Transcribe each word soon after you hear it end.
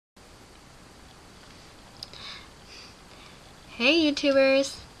Hey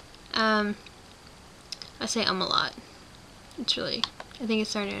YouTubers. I say a lot. I think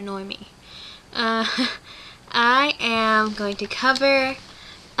it's starting to annoy me. I am going to cover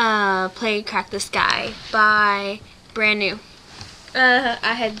Play Crack the Sky by Brand New.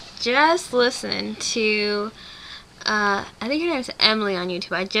 I had just listened to I think her name is Emily on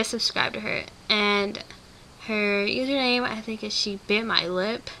YouTube. I just subscribed to her, and her username I think is She Bit My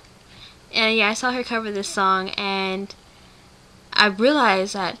Lip. And yeah, I saw her cover this song, and I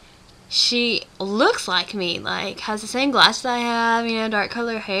realized that she looks like me, like has the same glasses I have, you know, dark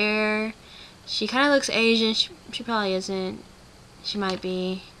color hair. She kind of looks Asian. She probably isn't. She might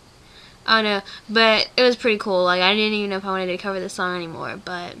be. I don't know, but it was pretty cool. Like, I didn't even know if I wanted to cover this song anymore,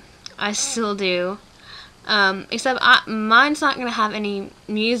 but I still do. Except mine's not gonna have any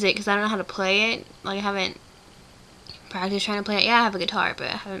music because I don't know how to play it. Like, I haven't practiced trying to play it. Yeah, I have a guitar, but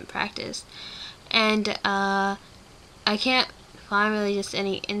I haven't practiced. And I can't find really just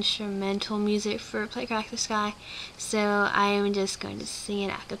any instrumental music for Play Crack the Sky, so I am just going to sing it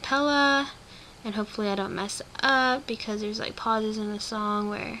a cappella, and hopefully I don't mess up because there's like pauses in the song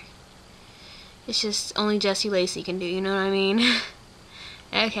where it's just only Jessie Lacey can do, you know what I mean?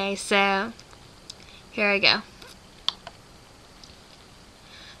 Okay, so here I go.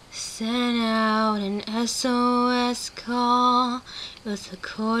 Sent out an SOS call. It was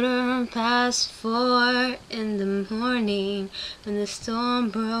 4:15 in the morning when the storm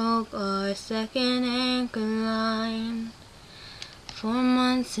broke our second anchor line. 4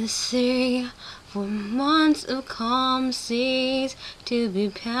 months at sea, 4 months of calm seas to be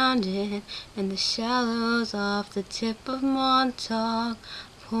pounded in the shallows off the tip of Montauk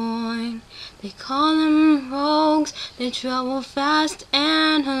Point. They call them rogues, they travel fast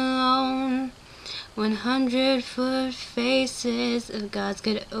and alone. 100-foot faces of God's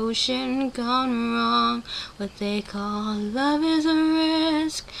good ocean gone wrong. What they call love is a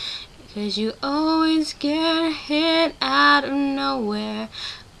risk, 'cause you always get hit out of nowhere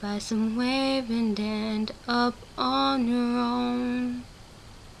by some wave and end up on your own.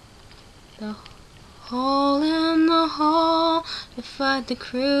 The hole in the hull to fight the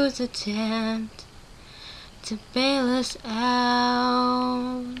crew's attempt to bail us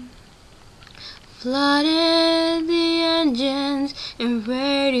out. Flooded the engines and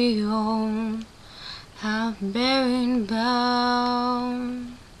radio, half bearing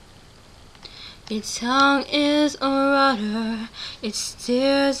bound. Its tongue is a rudder, it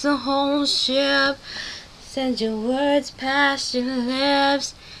steers the whole ship. Send your words past your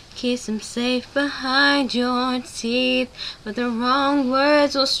lips, keeps them safe behind your teeth. But the wrong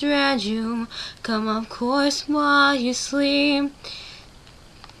words will strand you, come off course while you sleep.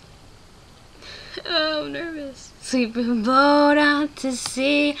 Oh, I'm nervous. Sweep your boat out to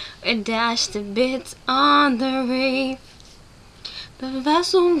sea, or dash to bits on the reef. The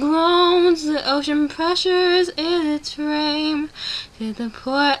vessel groans, the ocean pressures in its frame. To the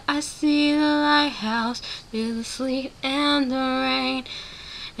port I see the lighthouse, feel the sleet and the rain.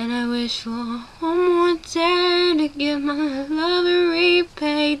 And I wish for one more day to give my love and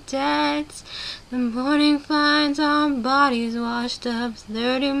repay debts. The morning finds our bodies washed up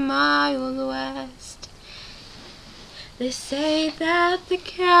 30 miles west. They say that the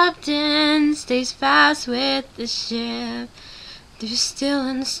captain stays fast with the ship. They're still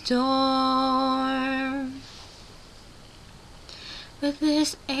in the storm. But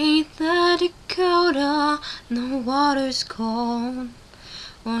this ain't the Dakota, the water's cold.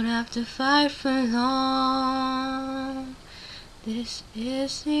 Won't have to fight for long. This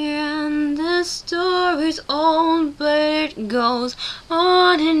is the end, the story's old, but it goes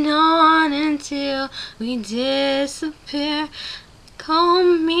on and on until we disappear. Call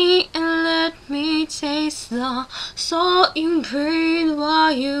me and let me taste the salt you breathe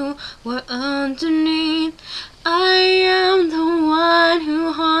while you were underneath. I am the one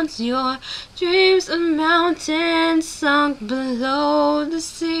who haunts your dreams of mountains sunk below the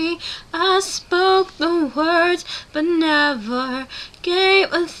sea. I spoke the words but never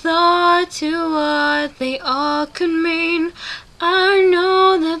gave a thought to what they all could mean. I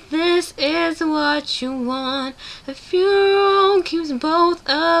know that this is what you want. A funeral keeps both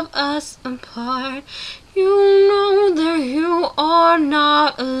of us apart. You know that you are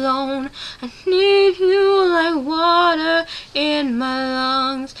not alone. I need you like water in my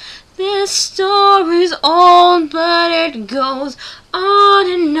lungs. This story's old, but it goes on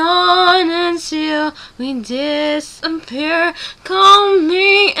and on until we disappear. Call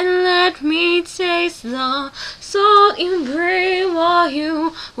me and let me taste the salt you breathe while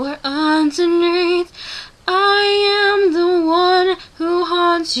you were underneath. I am the one who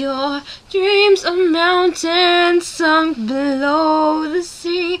haunts your dreams, a mountain sunk below the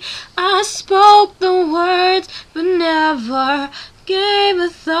sea. I spoke the words but never gave a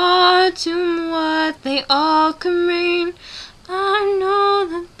thought to what they all could mean. I know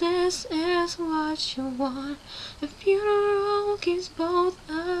that this is what you want. A funeral keeps both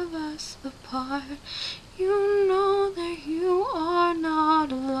of us apart. You know that you are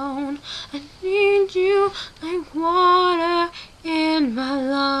not alone. I need you like water in my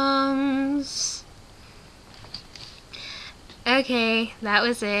lungs. Okay, that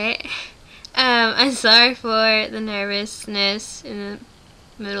was it. I'm sorry for the nervousness in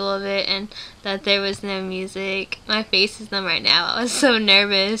the middle of it and that there was no music. My face is numb right now. I was so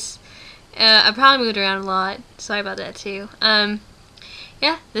nervous. I probably moved around a lot. Sorry about that too.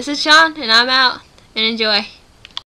 Yeah, this is Chon and I'm out, and enjoy.